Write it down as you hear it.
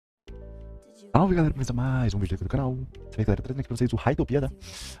Salve galera, começa mais um vídeo aqui do canal. Você galera, trazendo aqui pra vocês o HYTOPIA, tá?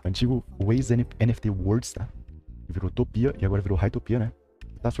 Antigo Waze NFT Words, tá? Que virou Topia e agora virou HYTOPIA, né?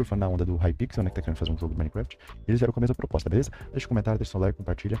 Tá surfando na onda do Hypixel, né? Que tá querendo fazer um jogo de Minecraft. E eles vieram com a mesma proposta, beleza? Deixa um comentário, deixa um like,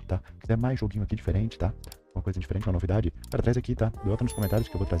 compartilha, tá? Se quiser mais joguinho aqui diferente, tá? Uma coisa diferente, uma novidade, cara, traz aqui, tá? Bota nos comentários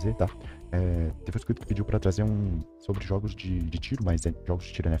que eu vou trazer, tá? Teve um inscrito que pediu pra trazer um sobre jogos de tiro, mas jogos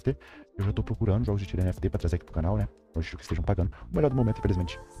de tiro NFT. Eu já tô procurando jogos de tiro NFT pra trazer aqui pro canal, né? Eu acho que estejam pagando. O melhor do momento,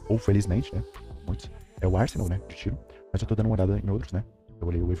 infelizmente, ou felizmente, né? Muitos, é o Arsenal, né? De tiro. Mas eu tô dando uma olhada em outros, né? Eu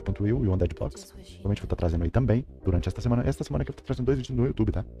olhei o Wave.io e o LOOTBOX. Realmente vou estar trazendo aí também durante esta semana. Esta semana aqui eu vou estar trazendo 2 vídeos no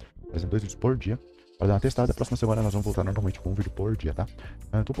YouTube, tá? Trazendo 2 vídeos por dia. Para dar uma testada. Próxima semana nós vamos voltar normalmente com um vídeo por dia, tá?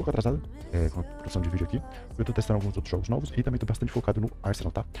 Tô um pouco atrasado com a produção de vídeo aqui. Eu tô testando alguns outros jogos novos e também tô bastante focado no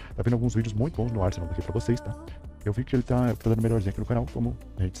Arsenal, tá? Tá vendo alguns vídeos muito bons no Arsenal aqui pra vocês, tá? Eu vi que ele tá dando melhorzinho aqui no canal, como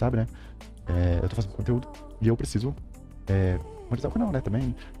a gente sabe, né? Eu tô fazendo conteúdo e eu preciso monetizar o canal, né?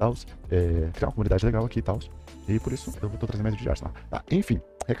 Também, tal, criar uma comunidade legal aqui e tal. E por isso eu tô trazendo mais vídeo de Arsenal. Tá, enfim,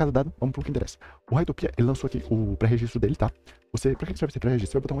 recado dado, vamos pro que interessa. O HYTOPIA, ele lançou aqui o pré-registro dele, tá? Pra que você vai ter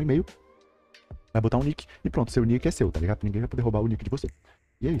pré-registro? Você vai botar um e-mail, vai botar um nick e pronto, seu nick é seu, tá ligado? Ninguém vai poder roubar o nick de você.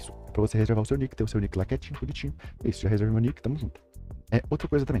 E é isso. É pra você reservar o seu nick, ter o seu nick lá quietinho, bonitinho. É isso, já reservei meu nick, tamo junto. Outra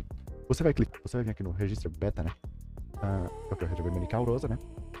coisa também. Você vai clicar, você vai vir aqui no registro beta, né? Eu reservei meu nick Aurosa, né?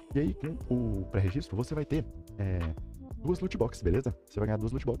 E aí, com o pré-registro, você vai ter 2 lootboxes, beleza? Você vai ganhar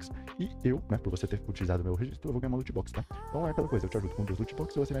 2 lootboxes. E eu, né, por você ter utilizado o meu registro, eu vou ganhar uma lootbox, tá? Então é aquela coisa, eu te ajudo com 2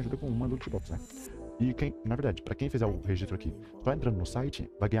 lootboxes e você me ajuda com uma lootbox, né? E na verdade, pra quem fizer o registro aqui, só entrando no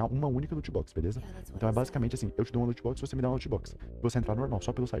site, vai ganhar uma única lootbox, beleza? Então é basicamente assim, eu te dou uma lootbox, você me dá uma lootbox. Se você entrar normal,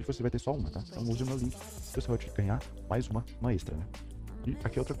 só pelo site, você vai ter só uma, tá? Então use o meu link, que você vai ganhar mais uma extra, né? E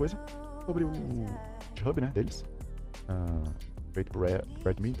aqui outra coisa, sobre o GitHub, né, deles. Feito por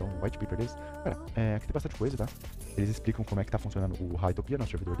Redmi, então white paper deles. Cara, aqui tem bastante coisa, tá? Eles explicam como é que tá funcionando o HYTOPIA, no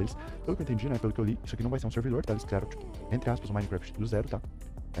servidor deles. Pelo que eu entendi, né, pelo que eu li, isso aqui não vai ser um servidor, tá? Eles criaram, tipo, entre aspas, o Minecraft do zero, tá?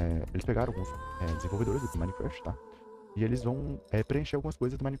 Eles pegaram alguns desenvolvedores do Minecraft, tá? E eles vão preencher algumas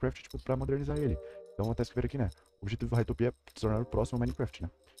coisas do Minecraft, tipo, pra modernizar ele. Então, até escrever aqui, né? O objetivo do HYTOPIA é se tornar o próximo Minecraft, né?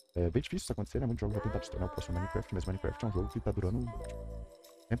 É bem difícil isso acontecer, né? Muitos jogos vão tentar se tornar o próximo Minecraft, mas Minecraft é um jogo que tá durando, tipo,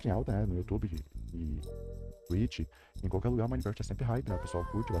 sempre em alta, né? No YouTube e Twitch, em qualquer lugar, o Minecraft é sempre hype, né? O pessoal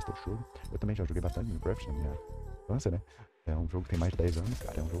curte bastante o jogo. Eu também já joguei bastante Minecraft na minha infância, né? É um jogo que tem mais de 10 anos,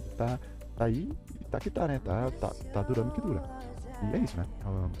 cara. É um jogo que tá aí e tá que tá, né? Tá durando o que dura. E é isso, né?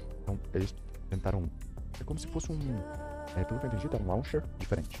 Então, eles tentaram. É como se fosse pelo que eu entendi, tá um launcher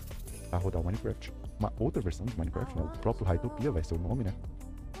diferente pra rodar o Minecraft. Uma outra versão do Minecraft, né? O próprio HYTOPIA vai ser o nome, né?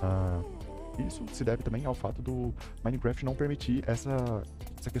 Isso se deve também ao fato do Minecraft não permitir essa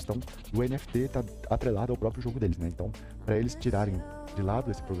questão do NFT estar atrelado ao próprio jogo deles, né? Então, para eles tirarem de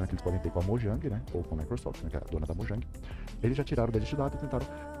lado esse problema que eles podem ter com a Mojang, né? Ou com a Microsoft, né? Que é a dona da Mojang, eles já tiraram deles de lado e tentaram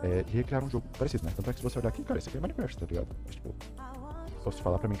recriar um jogo parecido, né? Tanto é que se você olhar aqui, cara, isso aqui é Minecraft, tá ligado? Mas, tipo, se você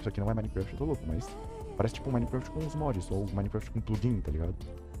falar pra mim que isso aqui não é Minecraft, eu tô louco, mas parece tipo um Minecraft com os mods, ou um Minecraft com plugin, tá ligado?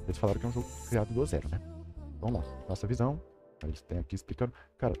 Eles falaram que é um jogo criado do zero, né? Vamos lá, nossa visão. Eles têm aqui explicando.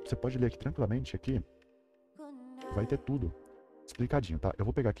 Cara, você pode ler aqui tranquilamente, aqui vai ter tudo explicadinho, tá? Eu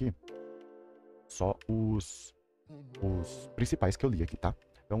vou pegar aqui só os principais que eu li aqui, tá?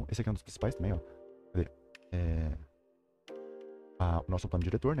 Então, esse aqui é um dos principais também, ó. Cadê? O nosso plano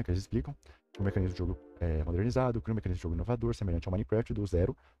diretor, né, que eles explicam. O mecanismo de jogo modernizado, cria um mecanismo de jogo inovador, semelhante ao Minecraft do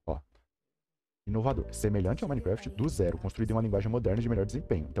zero, ó. Inovador, semelhante ao Minecraft do zero, construído em uma linguagem moderna de melhor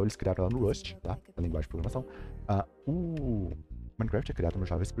desempenho. Então eles criaram lá no Rust, tá? A linguagem de programação. O Minecraft é criado no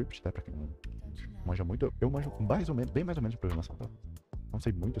JavaScript, tá? Pra quem não manja muito, eu manjo mais ou menos, bem mais ou menos de programação, tá? Não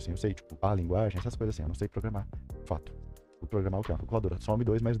sei muito, assim, eu sei, tipo, a linguagem, essas coisas assim, eu não sei programar, fato. Vou programar o que? Uma calculadora, some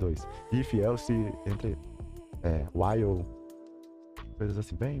 2 mais 2. If, else, entre, while, coisas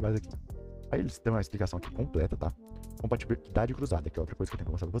assim, bem básicas. Aí eles têm uma explicação aqui completa, tá? Compatibilidade cruzada, que é outra coisa que eu tenho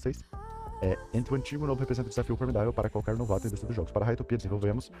que mostrar pra vocês. Entre o antigo e o novo representa um desafio formidável para qualquer novato na indústria dos jogos. Para a HYTOPIA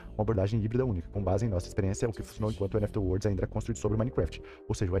desenvolvemos uma abordagem híbrida única, com base em nossa experiência, o que funcionou enquanto o NFT Worlds ainda era construído sobre o Minecraft.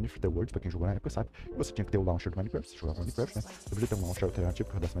 Ou seja, o NFT Worlds, para quem jogou na época, sabe, você tinha que ter o launcher do Minecraft, você jogava Minecraft, né? Você podia ter um launcher alternativo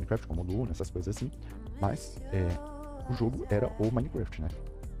que rodasse Minecraft, como o Luna, essas coisas assim. Mas o jogo era o Minecraft, né?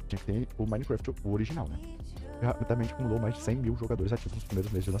 Tinha que ter o Minecraft, o original, né? Rapidamente acumulou mais de 100 mil jogadores ativos nos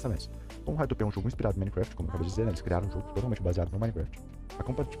primeiros meses de lançamento. Como o HYTOPIA é um jogo inspirado no Minecraft, como eu acabei de dizer, né, eles criaram um jogo totalmente baseado no Minecraft. A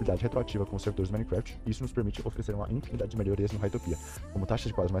compatibilidade retroativa com os servidores do Minecraft, isso nos permite oferecer uma infinidade de melhorias no HYTOPIA, como taxas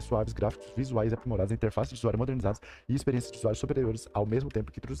de quadros mais suaves, gráficos visuais aprimorados, interfaces de usuário modernizadas e experiências de usuário superiores, ao mesmo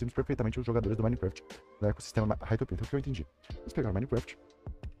tempo que introduzimos perfeitamente os jogadores do Minecraft no ecossistema HYTOPIA. Então, o que eu entendi? Eles pegaram o Minecraft,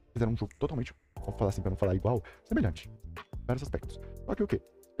 fizeram um jogo totalmente, vamos falar assim, pra não falar igual, semelhante, em vários aspectos. Só que o quê?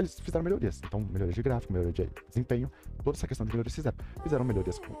 eles fizeram melhorias. Então, melhorias de gráfico, melhoria de desempenho, toda essa questão de melhorias fizeram. Fizeram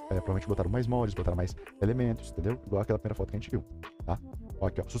melhorias, provavelmente botaram mais mods, botaram mais elementos, entendeu? Igual aquela primeira foto que a gente viu, tá? Ó,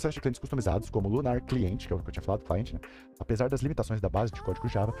 aqui, ó. Sucesso de clientes customizados, como Lunar Cliente, que é o que eu tinha falado, cliente, né? Apesar das limitações da base de código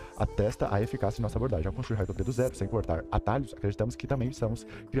Java, atesta a eficácia de nossa abordagem. Ao construir HYTOPIA do zero, sem cortar atalhos, acreditamos que também estamos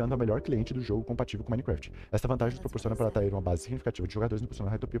criando a melhor cliente do jogo compatível com Minecraft. Esta vantagem nos proporciona para atrair uma base significativa de jogadores,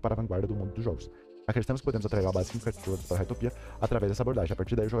 impulsionando a HYTOPIA para a vanguarda do mundo dos jogos. Acreditamos que podemos atrair uma base significativa de jogadores para a HYTOPIA através dessa abordagem. A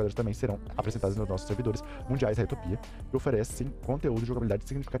partir daí, os jogadores também serão apresentados nos nossos servidores mundiais HYTOPIA, que oferecem conteúdo de jogabilidade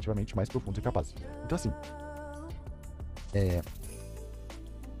significativamente mais profundos e capazes. Então, assim,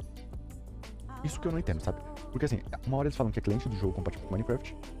 isso que eu não entendo, sabe? Porque assim, uma hora eles falam que é cliente do jogo compatível com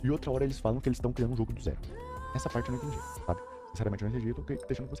Minecraft, e outra hora eles falam que eles estão criando um jogo do zero. Essa parte eu não entendi, sabe? Sinceramente eu não entendi, eu tô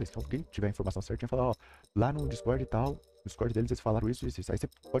deixando com vocês. Se alguém tiver a informação certinha, fala, ó, lá no Discord e tal, no Discord deles eles falaram isso. Aí você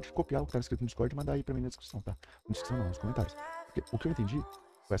pode copiar o que tá escrito no Discord e mandar aí pra mim na descrição, tá? Na descrição não, nos comentários. Porque o que eu entendi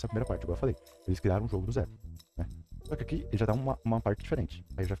foi essa primeira parte, igual eu falei. Eles criaram um jogo do zero, né? Só que aqui ele já dá uma parte diferente.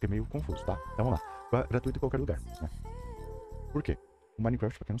 Aí eu já fiquei meio confuso, tá? Então vamos lá. Gratuito em qualquer lugar, né? Por quê? O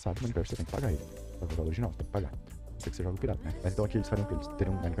Minecraft, pra quem não sabe, o Minecraft você tem que pagar ele. Pra jogar o original, você tem que pagar. Você que você joga pirata, né? Mas então aqui eles fariam que eles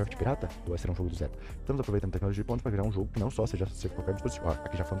teriam um Minecraft pirata ou vai ser um jogo do zero. Estamos aproveitando a tecnologia de pontos para criar um jogo que não só seja acessível a qualquer dispositivo. Ó,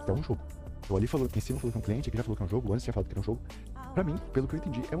 aqui já falando que é um jogo. Então ali falou, em cima falou que é um cliente, aqui já falou que é um jogo, antes já falou que era um jogo. Pra mim, pelo que eu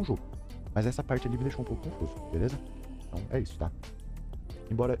entendi, é um jogo. Mas essa parte ali me deixou um pouco confuso, beleza? Então é isso, tá?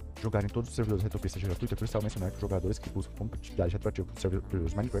 Embora jogarem todos os servidores HYTOPIA seja gratuito, é crucial mencionar que os jogadores que buscam competitividade retroativa com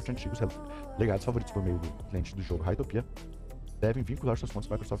servidores Minecraft antigos legados favoritos por meio do cliente do jogo HYTOPIA devem vincular suas contas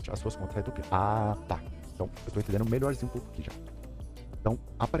Microsoft às suas contas HYTOPIA. Ah, tá. Então, eu tô entendendo melhorzinho um pouco aqui já. Então,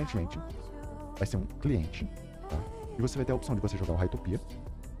 aparentemente, vai ser um cliente, tá? E você vai ter a opção de você jogar o HYTOPIA.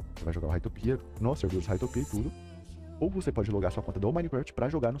 Você vai jogar o HYTOPIA nos servidores HYTOPIA e tudo. Ou você pode logar sua conta do Minecraft pra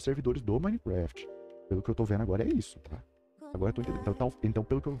jogar nos servidores do Minecraft. Pelo que eu tô vendo agora é isso, tá? Agora eu tô entendendo. Então,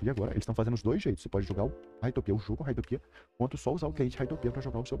 pelo que eu vi agora, eles estão fazendo os dois jeitos. Você pode jogar o HYTOPIA, o jogo HYTOPIA, quanto só usar o cliente HYTOPIA pra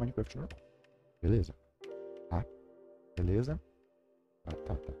jogar o seu Minecraft normal. Beleza? Tá? Beleza?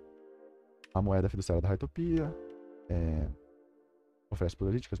 Tá. A moeda fiduciária da HYTOPIA, oferece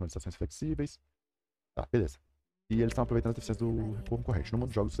políticas, monetizações flexíveis. Tá, beleza. E eles estão aproveitando as deficiências do concorrente. No mundo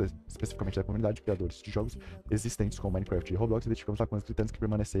de jogos, especificamente da comunidade de criadores de jogos existentes como Minecraft e Roblox, identificamos lacunas gritantes que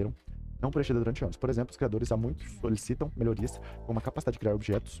permaneceram não preenchidas durante anos. Por exemplo, os criadores há muito solicitam melhorias como a capacidade de criar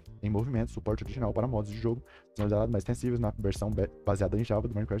objetos em movimento, suporte original para modos de jogo, personalidade mais extensíveis na versão baseada em Java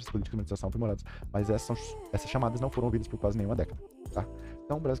do Minecraft, as políticas de monetização aprimoradas. Mas essas chamadas não foram ouvidas por quase nenhuma década, tá?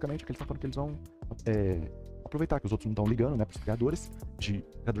 Então, basicamente, aqui eles estão falando que eles vão aproveitar que os outros não estão ligando, né, pros criadores de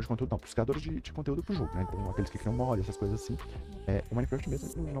conteúdo, não, pros criadores de conteúdo pro jogo, né? Então, aqueles que criam mods, essas coisas assim. O Minecraft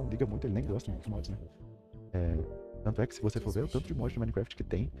mesmo não liga muito, ele nem gosta dos mods, né? Tanto é que se você for ver o tanto de mods de Minecraft que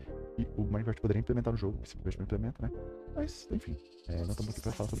tem, e o Minecraft poderia implementar no jogo, simplesmente não implementa, né? Mas, enfim, não estamos aqui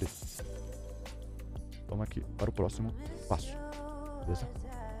pra falar sobre isso. Vamos aqui para o próximo passo, beleza?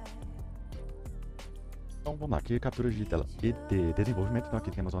 Então vamos lá, aqui captura de tela e de desenvolvimento. Então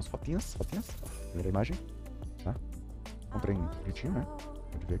aqui temos umas fotinhas, primeira imagem, tá? Comprei bonitinho, né?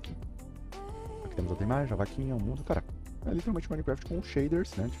 Pode ver aqui. Aqui temos outra imagem, a vaquinha, o mundo, cara. É literalmente um Minecraft com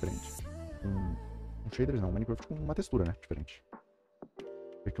shaders, né? Diferente. Shaders não, Minecraft com uma textura, né? Diferente.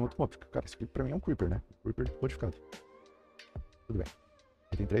 Aqui um outro mob. Cara, isso aqui pra mim é um Creeper, né? Creeper modificado. Tudo bem.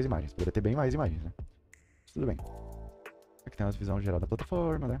 Aqui tem 3 imagens, poderia ter bem mais imagens, né? Mas tudo bem. Aqui tem uma visão geral da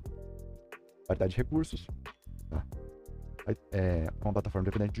plataforma, né? Variedade de recursos, tá? Uma plataforma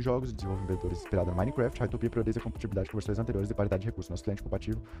independente de jogos, desenvolvedores inspirada no Minecraft, HYTOPIA prioriza a compatibilidade com versões anteriores e paridade de recursos. Nosso cliente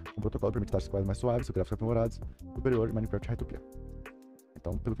compatível com o protocolo permite taxas quase mais suaves, gráficos aprimorados, superior em Minecraft e HYTOPIA.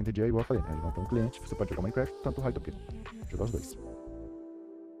 Então, pelo que eu entendi, é igual eu falei, né? Eles vão ter um cliente, você pode jogar Minecraft, tanto o HYTOPIA. Jogar os dois.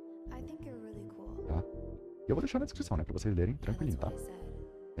 Tá? E eu vou deixar na descrição, né? Pra vocês lerem tranquilinho, tá?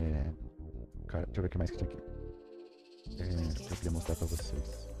 Cara, deixa eu ver o que mais que tinha aqui. Que eu queria mostrar pra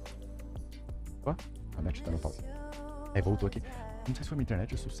vocês. Ó, a net tá no pau. Voltou aqui. Não sei se foi minha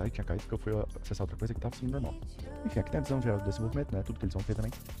internet ou se o site tinha caído, porque eu fui acessar outra coisa que tava seguindo normal. Enfim, aqui tem a visão geral do desenvolvimento, né? Tudo que eles vão ter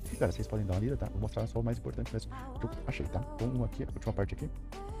também. E, cara, vocês podem dar uma lida, tá? Vou mostrar só o mais importante mesmo que eu achei, tá? Então, aqui, a última parte aqui.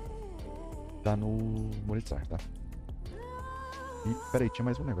 Tá no monetizar, tá? E, peraí, tinha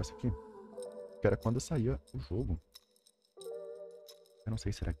mais um negócio aqui. Que era quando saía o jogo. Eu não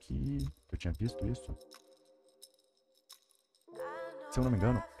sei se era aqui que eu tinha visto isso. Se eu não me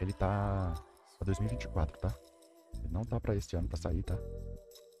engano, ele tá pra 2024, tá? Ele não tá pra este ano pra sair, tá?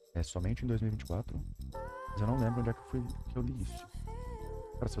 É somente em 2024. Mas eu não lembro onde é que eu li isso.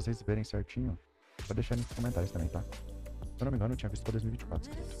 Cara, se vocês verem certinho, pode deixar nos comentários também, tá? Se eu não me engano, eu tinha visto pra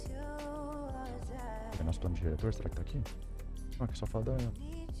 2024 escrito. Cadê nosso plano de diretor? Será que tá aqui? Não, aqui só fala da...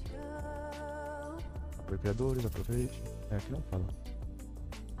 Apoio criadores, aproveite. Aqui não fala.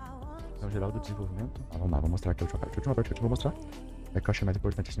 Então, geral do desenvolvimento. Vamos lá, vou mostrar aqui a última parte. A última parte que eu vou mostrar é que eu achei mais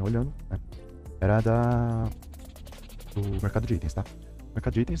importante, assim, olhando, né? Era do mercado de itens, tá? O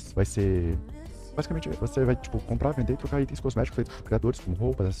mercado de itens vai ser... Basicamente, você vai, tipo, comprar, vender e trocar itens cosméticos feitos por criadores, como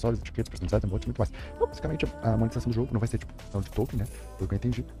roupas, acessórios, etiquetas, personalizados, emotes e muito mais. Então, basicamente, a monetização do jogo não vai ser, tipo, questão de token, né? Pelo que eu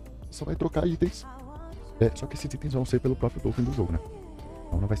entendi. Você só vai trocar itens. Só que esses itens vão ser pelo próprio token do jogo, né?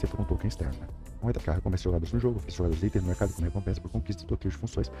 Então não vai ser por um token externo, né? Não vai trocar recompensa de jogadores no jogo, oferecer jogadores itens no mercado como recompensa por conquista, bloqueio de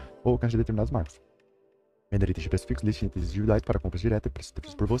funções ou alcance de determinados marcos. Vender itens de preço fixo, liste itens individuais para compras diretas e preços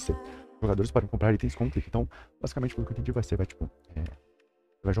definidos por você. Jogadores podem comprar itens com um clique. Então, basicamente, pelo que eu entendi, vai ser, tipo,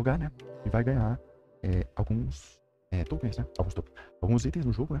 você vai jogar, né? E vai ganhar alguns tokens, né? Alguns itens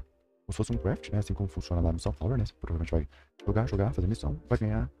no jogo, né? Como se fosse um craft, né? Assim como funciona lá no Sunflower, né? Você provavelmente vai jogar, fazer missão, vai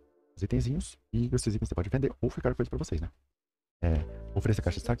ganhar os itenzinhos e esses itens você pode vender ou ficar com eles pra vocês, né? Ofereça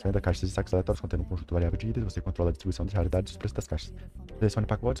caixas de saques, venda caixas de saques aleatórios contendo um conjunto variável de itens, você controla a distribuição de raridades e os preços das caixas. Selecione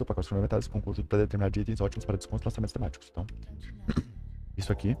pacotes ou pacotes fundamentados com um conjunto pré-determinado de itens ótimos para descontos e lançamentos temáticos. Então,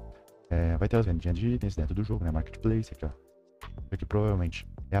 isso aqui vai ter as vendinhas de itens dentro do jogo, né? Marketplace, aqui, ó. Isso aqui provavelmente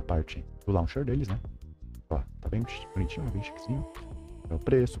é a parte do launcher deles, né? Ó, tá bem bonitinho, bem chiquezinho. É o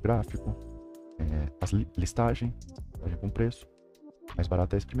preço, gráfico, as listagem com preço. Mais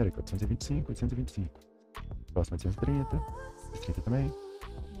barato é esse primeiro aqui, 825, 825. Próximo é 830, 830 também.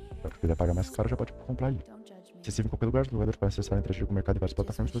 Se quiser pagar mais caro, já pode comprar ali. Acessível em qualquer lugar, os jogadores podem acessar e interagir com o mercado em várias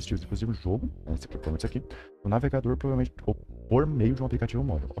plataformas e dispositivos, inclusive o jogo, esse aqui, no navegador, provavelmente, ou por meio de um aplicativo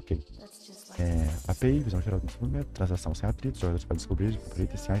móvel. Ok. API, visão geral do desenvolvimento, transação sem atritos, os jogadores podem descobrir, comprar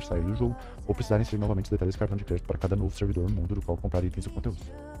itens sem sair do jogo, ou precisarem inserir novamente os detalhes do cartão de crédito para cada novo servidor no mundo do qual comprar itens ou conteúdos.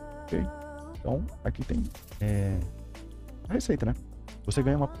 Ok. Então, aqui tem a receita, né? Você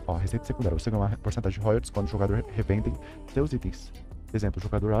ganha uma receita secundária, você ganha uma porcentagem de royalties quando o jogador revende seus itens. Por exemplo, o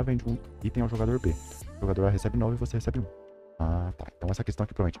jogador A vende um item ao jogador B. O jogador A recebe 9 e você recebe 1. Ah, tá. Então essa questão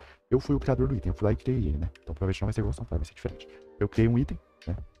aqui, provavelmente, eu fui o criador do item, eu fui lá e criei ele, né? Então provavelmente não vai ser igual ao Sunflower, vai ser diferente. Eu criei um item,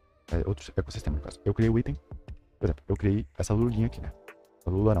 né? Outro ecossistema, no caso. Eu criei o item, por exemplo, eu criei essa lulinha aqui, né? A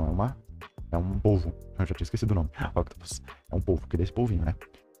lula não, é um polvo. Eu já tinha esquecido o nome. Octopus. É um polvo, eu criei esse polvinho, né?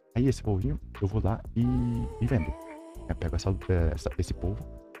 Aí esse polvinho, eu vou lá e vendo. Eu pego esse polvo,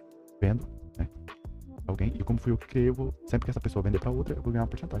 vendo, né? Alguém, e como fui eu que criei, sempre que essa pessoa vender pra outra, eu vou ganhar uma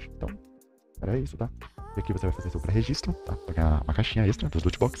porcentagem. Então, era isso, tá? E aqui você vai fazer seu pré-registro, tá? Vai ganhar uma caixinha extra dos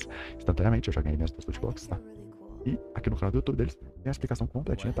lootbox. Instantaneamente, eu já ganhei minhas duas lootbox, tá? E aqui no canal do YouTube deles tem a explicação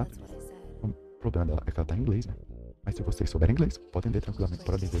completinha, tá? O problema dela é que ela tá em inglês, né? Mas se vocês souberem inglês, podem ler tranquilamente,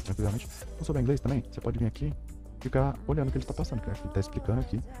 Não souber inglês também, você pode vir aqui e ficar olhando o que ele tá passando, que ele tá explicando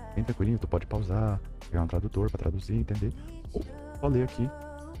aqui, bem tranquilinho. Tu pode pausar, pegar um tradutor pra traduzir, entender. Ou só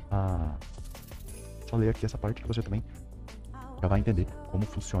ler aqui essa parte que você também já vai entender como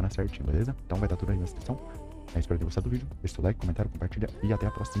funciona certinho, beleza? Então vai estar tudo aí na descrição. Espero ter gostado do vídeo. Deixa seu like, comentário, compartilha e até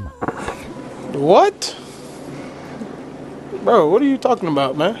a próxima. What? Bro, what are you talking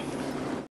about, man?